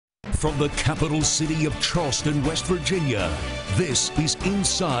from the capital city of Charleston, West Virginia, this is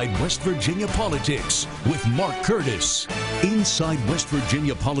Inside West Virginia Politics with Mark Curtis. Inside West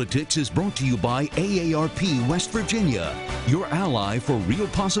Virginia Politics is brought to you by AARP West Virginia, your ally for real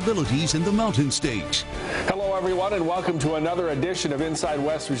possibilities in the Mountain State. Hello, everyone, and welcome to another edition of Inside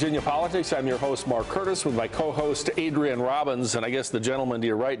West Virginia Politics. I'm your host, Mark Curtis, with my co-host, Adrian Robbins, and I guess the gentleman to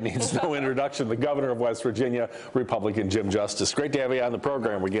your right needs no introduction, the governor of West Virginia, Republican Jim Justice. Great to have you on the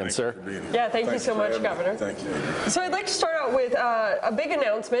program again, sir. Yeah, thank you so much, Governor. Thank you. So I'd like to start out with a big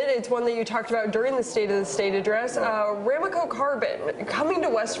announcement. It's one that you talked about during the State of the State address. Ramaco Carbon coming to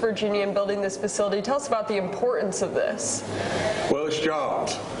West Virginia and building this facility. Tell us about the importance of this. Well, it's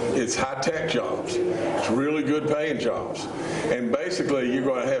jobs. It's high-tech jobs. It's really good paying jobs. And basically, you're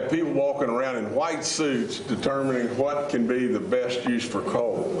going to have people walking around in white suits determining what can be the best use for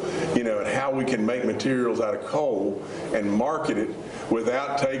coal, you know, and how we can make materials out of coal and market it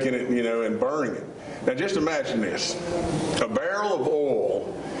without taking it, you know, and burning it. Now, just imagine this. A barrel of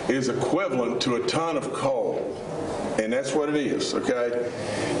oil is equivalent to a ton of coal. And that's what it is, okay?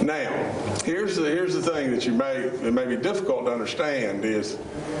 Now, here's the thing that it may be difficult to understand is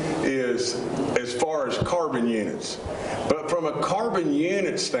as far as carbon units. But from a carbon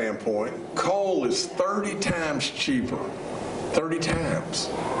unit standpoint, coal is 30 times cheaper. 30 times.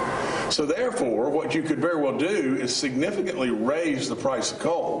 So therefore, what you could very well do is significantly raise the price of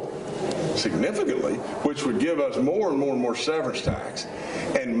coal, significantly, which would give us more and more and more severance tax,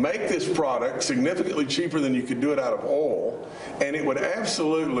 and make this product significantly cheaper than you could do it out of oil, and it would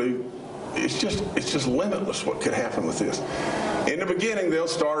absolutely, it's just limitless what could happen with this. In the beginning, they'll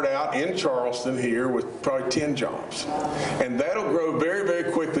start out in Charleston here with probably 10 jobs, and that'll grow very,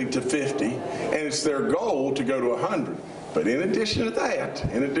 very quickly to 50, and it's their goal to go to 100. But in addition to that,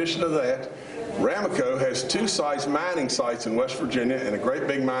 Ramaco has 2 sites, mining sites in West Virginia and a great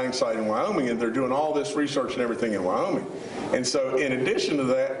big mining site in Wyoming, and they're doing all this research and everything in Wyoming. And so in addition to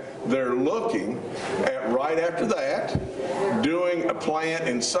that, they're looking at, right after that, doing a plant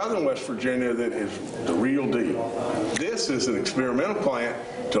in southern West Virginia that is the real deal. This is an experimental plant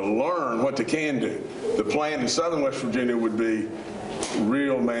to learn what they can do. The plant in southern West Virginia would be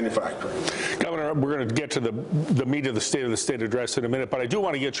real manufacturing. Governor, we're going to get to the meat of the State address in a minute, but I do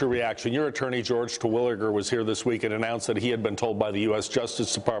want to get your reaction. Your attorney, George Terwilliger, was here this week and announced that he had been told by the U.S.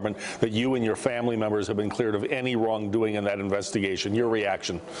 Justice Department that you and your family members have been cleared of any wrongdoing in that investigation. Your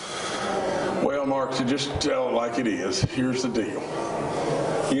reaction? Well, Mark, to just tell it like it is, here's the deal.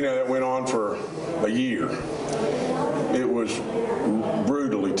 You know, that went on for a year. It was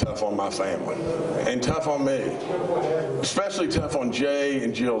brutally tough on my family and tough on me, especially tough on Jay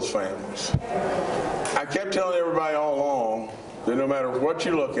and Jill's families. I kept telling everybody all along that no matter what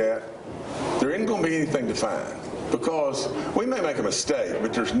you look at, there isn't going to be anything to find, because we may make a mistake,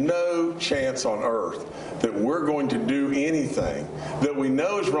 but there's no chance on earth that we're going to do anything that we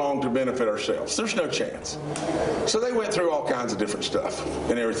know is wrong to benefit ourselves. There's no chance. So they went through all kinds of different stuff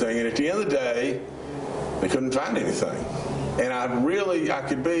and everything, and at the end of the day, they couldn't find anything. And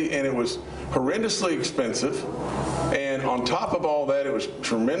and it was horrendously expensive. And on top of all that, it was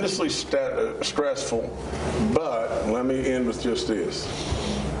tremendously stressful. But let me end with just this.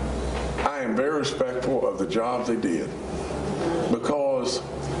 I am very respectful of the job they did, because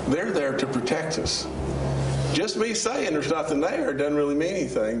they're there to protect us. Just me saying there's nothing there doesn't really mean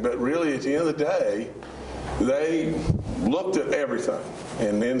anything, but really at the end of the day, they looked at everything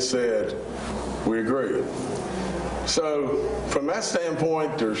and then said, we agree. So from that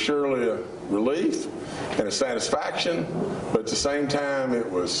standpoint, there's surely a relief and a satisfaction, but at the same time, it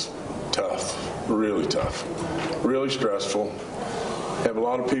was tough, really stressful. Have a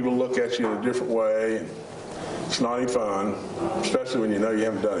lot of people look at you in a different way, and it's not any fun, especially when you know you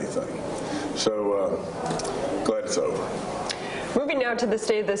haven't done anything. So glad it's over. Moving now to the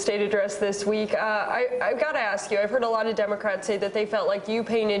State of the State address this week, I've got to ask you, I've heard a lot of Democrats say that they felt like you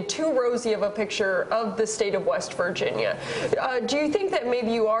painted too rosy of a picture of the state of West Virginia. Do you think that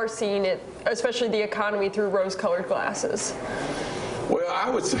maybe you are seeing it, especially the economy, through rose-colored glasses? Well, I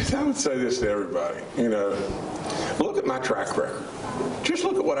would say this to everybody. You know, look at my track record. Just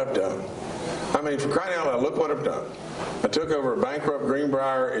look at what I've done. I mean, for crying out loud, look what I've done. I took over a bankrupt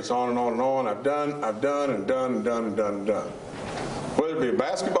Greenbrier. It's on and on and on. I've done and done. Whether it be a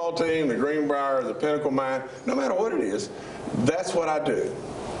basketball team, the Greenbrier, the Pinnacle Mine, no matter what it is, that's what I do.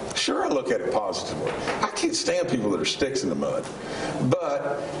 Sure, I look at it positively. I can't stand people that are sticks in the mud.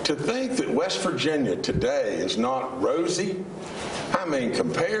 But to think that West Virginia today is not rosy, I mean,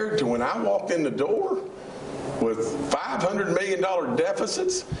 compared to when I walked in the door, with $500 million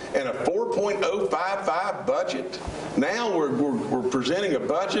deficits and a 4.055 budget. Now we're presenting a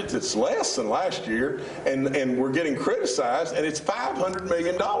budget that's less than last year, and we're getting criticized, and it's $500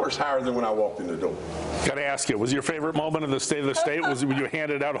 million higher than when I walked in the door. Got to ask you, was your favorite moment of the State of the State was when you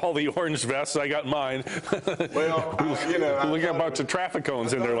handed out all the orange vests? I got mine. Well, we got a bunch of traffic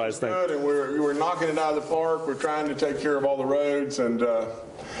cones in there last night. And we're knocking it out of the park. We're trying to take care of all the roads, and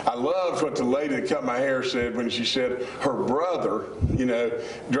I loved what the lady that cut my hair said when she said her brother,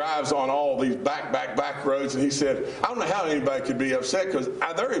 drives on all these back roads, and he said, I don't know how anybody could be upset because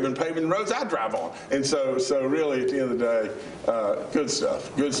they're even paving the roads I drive on. And so really, at the end of the day, good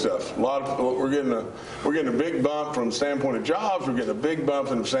stuff. We're getting a big bump from the standpoint of jobs. We're getting a big bump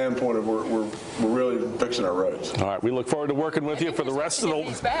from the standpoint of we're really fixing our roads. All right, we look forward to working with you for the rest of the.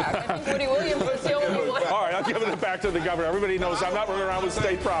 He's back. I think Woody Williams was the only one. All right, I'm giving it back to the governor. Everybody knows I'm not running around with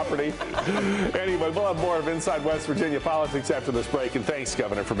state property. Anyway, we'll have more of Inside West Virginia Politics after this break. And thanks,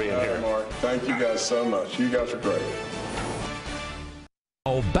 Governor, for being here. Mark, thank you guys so much. You guys are great.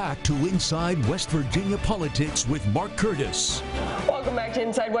 Now back to Inside West Virginia Politics with Mark Curtis. Welcome back to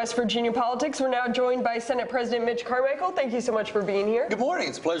Inside West Virginia Politics. We're now joined by Senate President Mitch Carmichael. Thank you so much for being here. Good morning.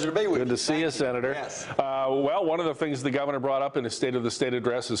 It's a pleasure to be with you. Good to see you, Senator. Yes. Well, one of the things the governor brought up in his State of the State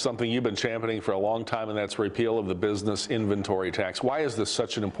address is something you've been championing for a long time, and that's repeal of the business inventory tax. Why is this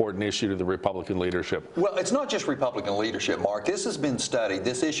such an important issue to the Republican leadership? Well, it's not just Republican leadership, Mark. This has been studied.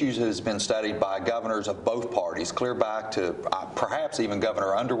 This issue has been studied by governors of both parties, clear back to perhaps even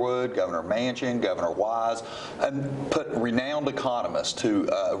Governor Underwood, Governor Manchin, Governor Wise, and put renowned economists to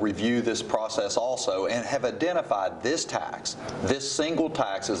review this process also, and have identified this tax, this single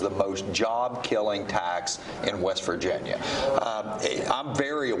tax, as the most job-killing tax in West Virginia. I'm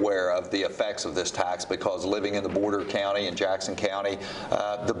very aware of the effects of this tax because living in the border county in Jackson County,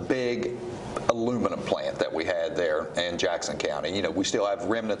 the big aluminum plant that we had there in Jackson County, we still have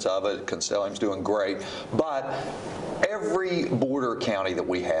remnants of it. Constellium's doing great, but every border county that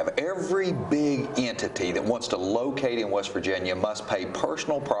we have, every big entity that wants to locate in West Virginia must pay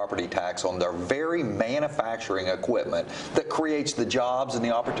personal property tax on their very manufacturing equipment that creates the jobs and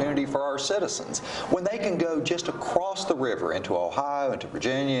the opportunity for our citizens. When they can go just across the river into Ohio, into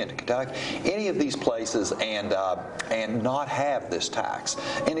Virginia, into Kentucky, any of these places, and not have this tax.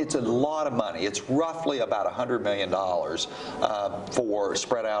 And it's a lot of money. It's roughly about $100 million for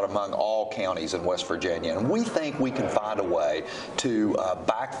spread out among all counties in West Virginia. And we think we can find a way to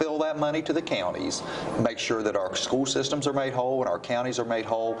backfill that money to the counties, make sure that our school systems are made whole and our counties are made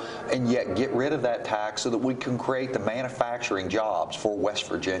whole, and yet get rid of that tax so that we can create the manufacturing jobs for West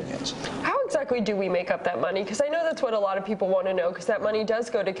Virginians. How exactly do we make up that money? Because I know that's what a lot of people want to know, because that money does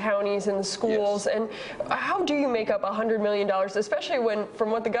go to counties and schools. Yes. And how do you make up $100 million, especially when, from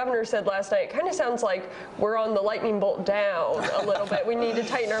what the governor said last night, it kind of sounds like we're on the lightning bolt down a little bit. We need to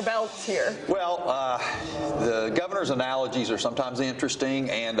tighten our belts here. Well, the governor's analogies are sometimes interesting,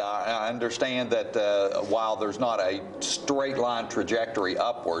 and I understand that while there's not a straight line trajectory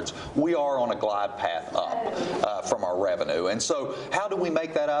upwards, we are on a glide path up from our revenue. And so how do we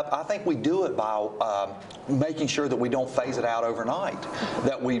make that up? I think we do it by making sure that we don't phase it out overnight,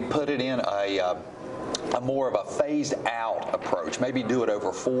 that we put it in a more of a phased out approach, maybe do it over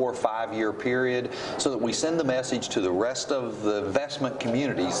a 4 or 5 year period, so that we send the message to the rest of the investment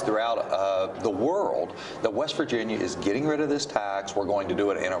communities throughout the world that West Virginia is getting rid of this tax. We're going to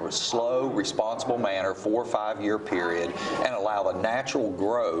do it in a slow, responsible manner, 4 or 5 year period, and allow the natural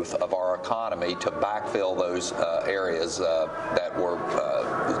growth of our economy to backfill those areas that were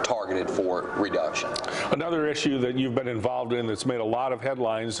targeted for reduction. Another issue that you've been involved in that's made a lot of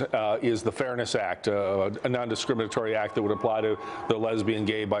headlines is the Fairness Act, a non-discriminatory act that would apply to the lesbian,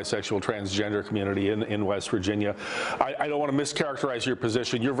 gay, bisexual, transgender community in West Virginia. I don't want to mischaracterize your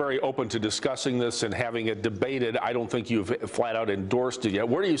position. You're very open to discussing this and having it debated. I don't think you've flat out endorsed it yet.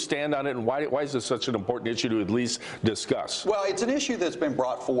 Where do you stand on it, and why is this such an important issue to at least discuss? Well, it's an issue that's been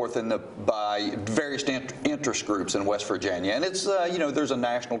brought forth by various interest groups in West Virginia, and it's there's a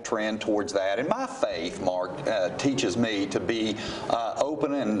national trend towards that. And my faith, Mark, teaches me to be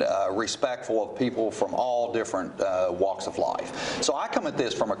open and respectful of people from all different walks of life. So I come at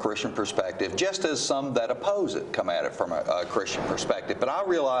this from a Christian perspective, just as some that oppose it come at it from a Christian perspective. But I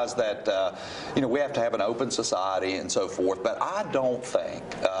realize that we have to have an open society and so forth. But I don't think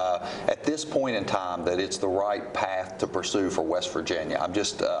at this point in time that it's the right path to pursue for West Virginia. I'm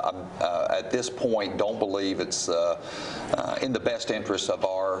just at this point don't believe it's in the best interest of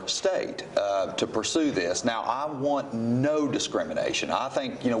our our state to pursue this. Now, I want no discrimination. I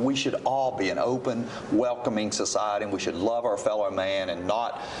think, we should all be an open, welcoming society, and we should love our fellow man and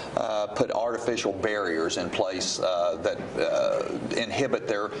not put artificial barriers in place that inhibit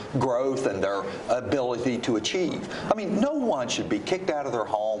their growth and their ability to achieve. I mean, no one should be kicked out of their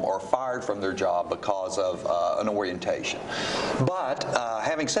home or fired from their job because of an orientation. But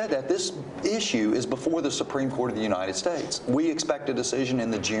having said that, this issue is before the Supreme Court of the United States. We expect a decision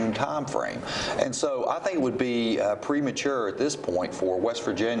in the June timeframe. And so I think it would be premature at this point for West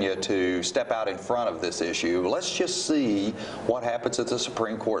Virginia to step out in front of this issue. Let's just see what happens at the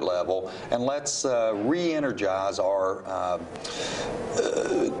Supreme Court level, and let's re-energize our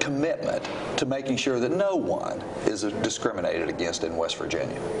commitment to making sure that no one is discriminated against in West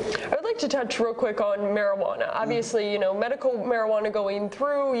Virginia. I would like to touch real quick on marijuana. Obviously, medical marijuana going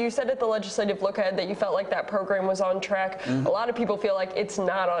through, you said at the legislative look ahead that you felt like that program was on track. A lot of people feel like it's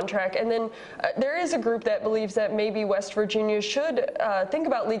not on track. And then there is a group that believes that maybe West Virginia should think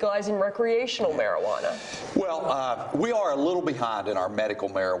about legalizing recreational marijuana. Well, we are a little behind in our medical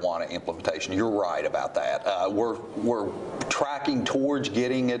marijuana implementation. You're right about that. We're tracking towards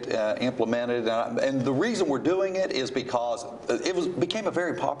getting it implemented, and the reason we're doing it is because it became a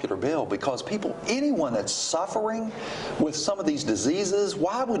very popular bill, because anyone that's suffering with some of these diseases,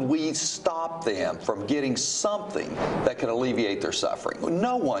 why would we stop them from getting something that could alleviate their suffering?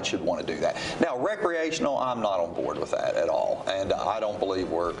 No one should want to do that. Now, recreational, I'm not on board with that at all, and I don't believe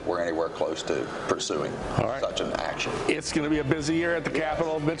we're anywhere close to pursuing such an action. It's going to be a busy year at the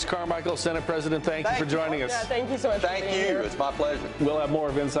Capitol. Mitch Carmichael, Senate President, thank you for joining us. Yeah, thank you so much. Thank you. It's my pleasure. We'll have more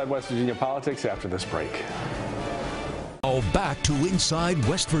of Inside West Virginia Politics after this break. Now back to Inside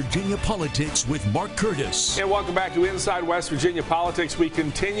West Virginia Politics with Mark Curtis. And welcome back to Inside West Virginia Politics. We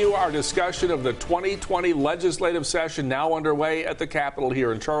continue our discussion of the 2020 legislative session now underway at the Capitol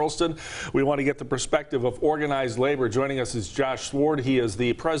here in Charleston. We want to get the perspective of organized labor. Joining us is Josh Sward. He is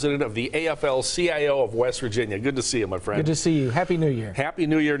the president of the AFL-CIO of West Virginia. Good to see you, my friend. Good to see you. Happy New Year. Happy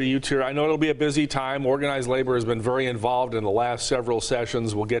New Year to you, too. I know it'll be a busy time. Organized labor has been very involved in the last several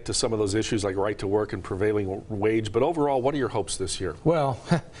sessions. We'll get to some of those issues like right to work and prevailing wage. But overall, what are your hopes this year? Well,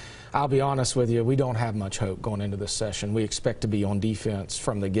 I'll be honest with you, we don't have much hope going into this session. We expect to be on defense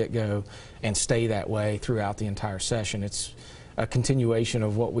from the get-go and stay that way throughout the entire session. It's a continuation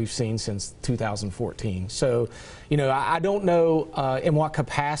of what we've seen since 2014. So, I don't know in what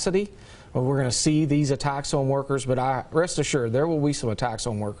capacity we're going to see these attacks on workers, but rest assured there will be some attacks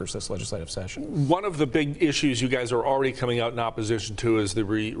on workers this legislative session. One of the big issues you guys are already coming out in opposition to is the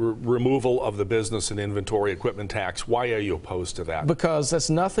removal of the business and inventory equipment tax. Why are you opposed to that? Because that's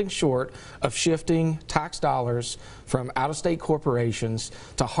nothing short of shifting tax dollars from out-of-state corporations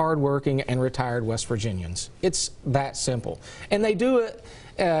to hardworking and retired West Virginians. It's that simple. And they do it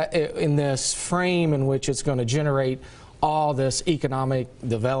in this frame in which it's going to generate all this economic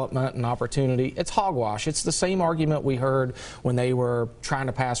development and opportunity. It's hogwash. It's the same argument we heard when they were trying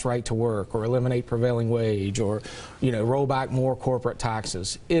to pass right to work or eliminate prevailing wage or, roll back more corporate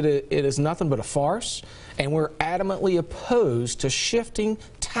taxes. It is nothing but a farce, and we're adamantly opposed to shifting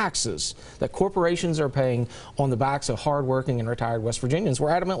taxes that corporations are paying on the backs of hardworking and retired West Virginians. We're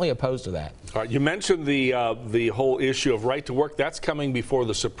adamantly opposed to that. All right, you mentioned the whole issue of right to work. That's coming before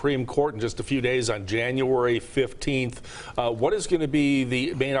the Supreme Court in just a few days on January 15th. What is going to be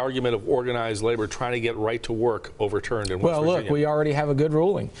the main argument of organized labor trying to get right to work overturned in West Virginia? Well, look, we already have a good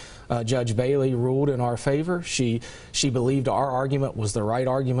ruling. Judge Bailey ruled in our favor. She believed our argument was the right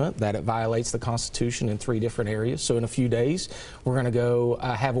argument, that it violates the Constitution in 3 different areas. So in a few days, we're going to go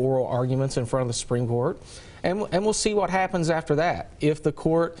have oral arguments in front of the Supreme Court, and we'll see what happens after that. If the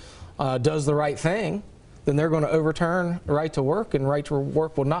court does the right thing, then they're going to overturn right to work, and right to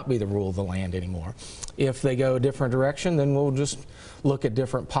work will not be the rule of the land anymore. If they go a different direction, then we'll just look at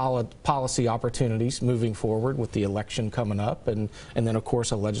different policy opportunities moving forward with the election coming up, and then, of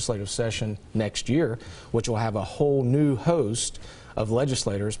course, a legislative session next year, which will have a whole new host of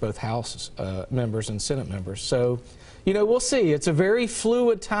legislators, both House members and Senate members. So, we'll see. It's a very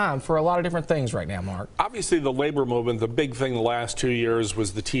fluid time for a lot of different things right now, Mark. Obviously, the labor movement, the big thing the last 2 years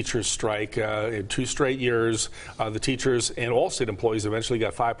was the teachers' strike. In 2 straight years, the teachers and all state employees eventually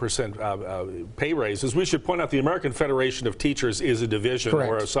got 5% pay raises. We should point out the American Federation of Teachers is a division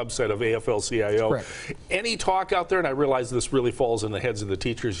or a subset of AFL-CIO. Correct. Any talk out there, and I realize this really falls in the heads of the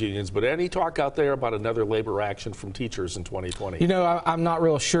teachers' unions, but any talk out there about another labor action from teachers in 2020? I'm not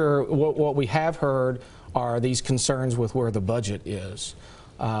real sure. What we have heard are these concerns with where the budget is.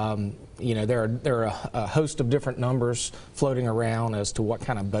 There are a host of different numbers floating around as to what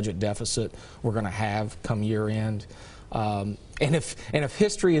kind of budget deficit we're going to have come year end. And if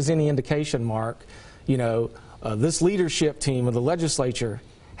history is any indication, Mark, you know, this leadership team of the legislature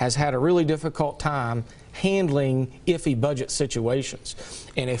has had a really difficult time handling iffy budget situations.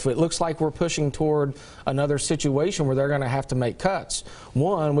 And if it looks like we're pushing toward another situation where they're going to have to make cuts,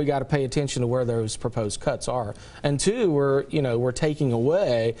 one, we got to pay attention to where those proposed cuts are, and two, we're taking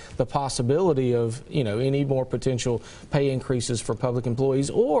away the possibility of, you know, any more potential pay increases for public employees,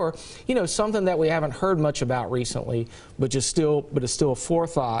 or, you know, something that we haven't heard much about recently, but is still a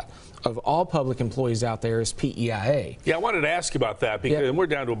forethought of all public employees out there is PEIA. Yeah, I wanted to ask you about that, because and we're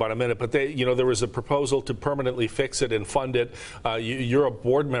down to about a minute, but there was a proposal to permanently fix it and fund it. You're a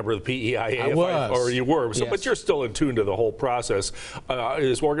board member of the PEIA, or you were, so, yes. But you're still in tune to the whole process.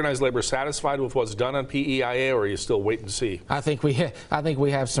 Is organized labor satisfied with what's done on PEIA, or are you still waiting to see? I think we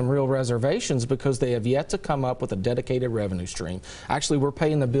have some real reservations because they have yet to come up with a dedicated revenue stream. Actually, we're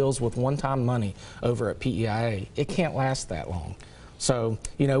paying the bills with one-time money over at PEIA. It can't last that long. So,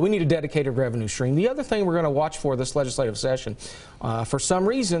 you know, we need a dedicated revenue stream. The other thing we're going to watch for this legislative session, for some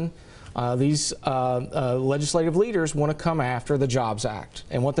reason, these legislative leaders want to come after the Jobs Act.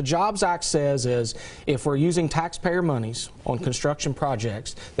 And what the Jobs Act says is if we're using taxpayer monies on construction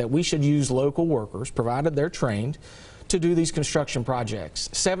projects, that we should use local workers, provided they're trained, to do these construction projects.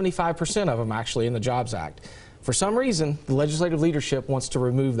 75% of them actually in the Jobs Act. For some reason, the legislative leadership wants to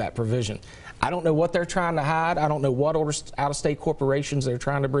remove that provision. I don't know what they're trying to hide. I don't know what out-of-state corporations they're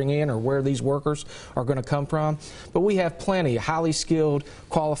trying to bring in or where these workers are going to come from. But we have plenty of highly skilled,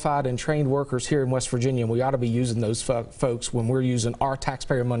 qualified, and trained workers here in West Virginia, and we ought to be using those folks when we're using our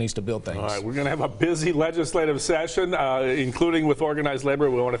taxpayer monies to build things. All right, we're going to have a busy legislative session, including with organized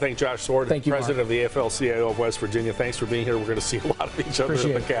labor. We want to thank Josh Sword, President of the AFL-CIO of West Virginia. Thanks for being here. We're going to see a lot of each other at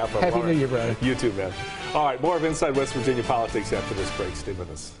the Capitol. Happy New Year, brother. You too, man. All right, more of Inside West Virginia Politics after this break. Stay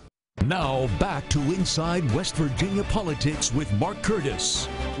with us. Now back to Inside West Virginia Politics with Mark Curtis.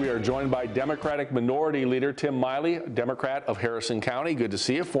 We are joined by Democratic Minority Leader Tim Miley, Democrat of Harrison County. Good to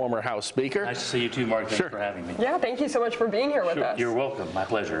see you, former House Speaker. Nice to see you too, Mark. Thanks for having me. Yeah, thank you so much for being here with us. You're welcome. My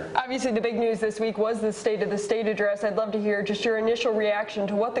pleasure. Obviously, the big news this week was the State of the State address. I'd love to hear just your initial reaction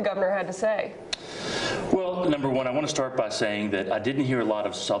to what the governor had to say. Well, number one, I want to start by saying that I didn't hear a lot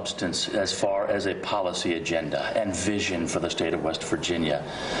of substance as far as a policy agenda and vision for the state of West Virginia.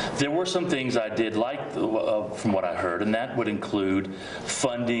 There were some things I did like from what I heard, and that would include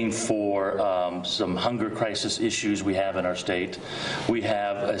funding for some hunger crisis issues we have in our state. We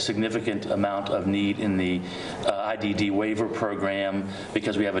have a significant amount of need in the IDD waiver program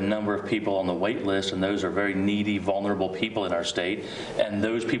because we have a number of people on the wait list, and those are very needy, vulnerable people in our state, and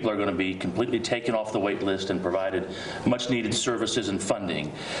those people are going to be completely taken off the wait list and provided much needed services and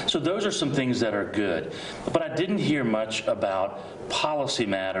funding. So those are some things that are good. But I didn't hear much about policy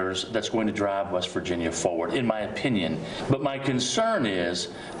matters that's going to drive West Virginia forward, in my opinion. But my concern is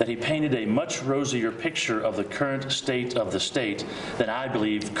that he painted a much rosier picture of the current state of the state than I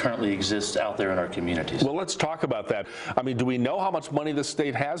believe currently exists out there in our communities. Well, let's talk about that. I mean, do we know how much money the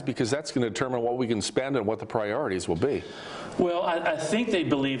state has? Because that's going to determine what we can spend and what the priorities will be. Well, I think they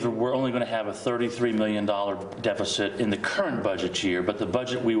believe that we're only going to have a $33 million deficit in the current budget year, but the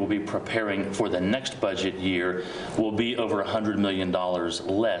budget we will be preparing for the next budget year will be over $100 million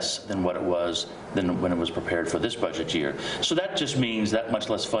less than what it was when it was prepared for this budget year. So that just means that much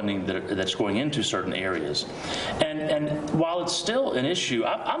less funding that's going into certain areas. And while it's still an issue,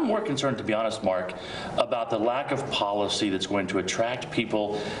 I'm more concerned, to be honest, Mark, about the lack of policy that's going to attract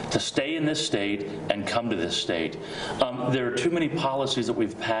people to stay in this state and come to this state. There are too many policies that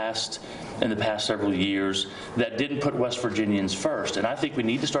we've passed in the past several years that didn't put West Virginians first. And I think we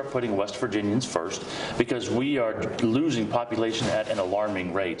need to start putting West Virginians first because we are losing population at an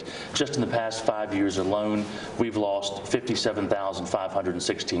alarming rate. Just in the past 5 years alone, we've lost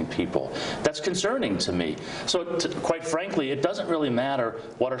 57,516 people. That's concerning to me. So quite frankly, it doesn't really matter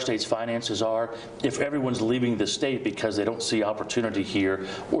what our state's finances are if everyone's leaving the state because they don't see opportunity here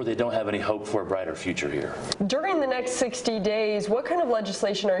or they don't have any hope for a brighter future here. During the next 60 days, what kind of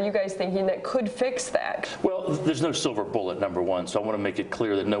legislation are you guys thinking that could fix that? Well, there's no silver bullet, number one, so I want to make it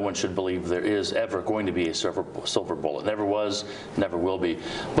clear that no one should believe there is ever going to be a silver bullet. Never was, never will be.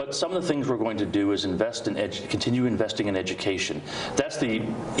 But some of the things we're going to do is continue investing in education. That's the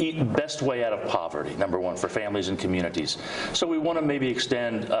best way out of poverty, number one, for families and communities. So we want to maybe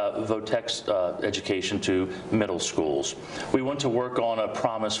extend VOTEX education to middle schools. We want to work on a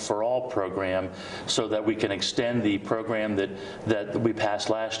Promise for All program so that we can extend the program that we passed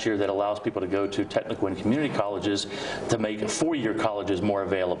last year that allows people to go to technical and community colleges to make four-year colleges more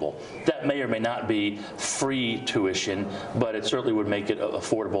available. That may or may not be free tuition, but it certainly would make it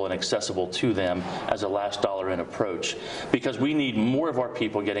affordable and accessible to them as a last dollar in approach, because we need more of our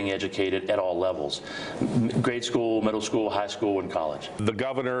people getting educated at all levels: grade school, middle school, high school, and college. The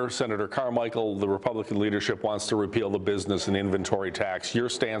governor, Senator Carmichael, the Republican leadership wants to repeal the business and inventory tax. Your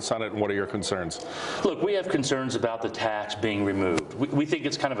stance on it, and what are your concerns? Look, we have concerns about the tax being removed. We think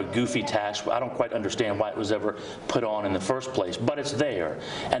it's kind of a goofy tax. I don't quite understand why it was ever put on in the first place, but it's there.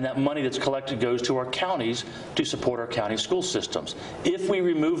 And that money that's collected goes to our counties to support our county school systems. If we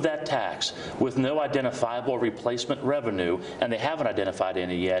remove that tax with no identifiable replacement revenue, and they haven't identified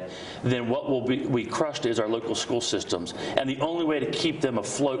any yet, then what will be crushed is our local school systems. And the only way to keep them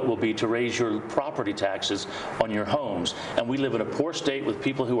afloat will be to raise your property taxes on your homes. And we live in a poor state with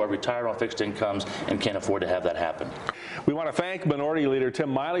people who are retired on fixed incomes and can't afford to have that happen. We want to thank Minority Leader Tim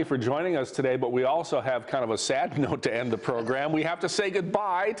Miley for joining us today, but we also have kind of a sad note to end the program. We have to say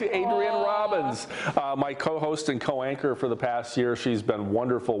goodbye to Adrienne Robbins, my co-host and co-anchor for the past year. She's been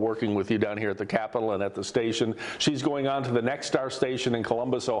wonderful working with you down here at the Capitol and at the station. She's going on to the next star station in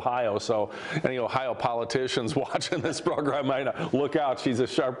Columbus, Ohio, so any Ohio politicians watching this program might look out. She's a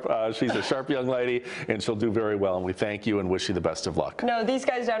sharp young lady, and she'll do very well, and we thank you and wish you the best of luck. No, these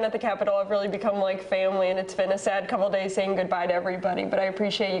guys down at the Capitol have really become like family, and it's been a sad couple days saying goodbye to everybody, but I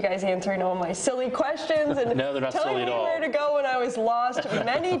appreciate you guys answering all my silly questions and no, they're not telling silly me at all. where to go when I was lost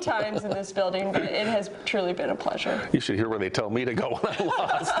many times in this building, but it has truly been a pleasure. You should hear where they tell me to go when I'm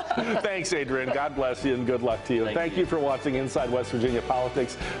lost. Thanks, Adrienne. God bless you and good luck to you. Thank you for watching Inside West Virginia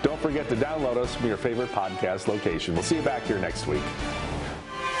Politics. Don't forget to download us from your favorite podcast location. We'll see you back here next week.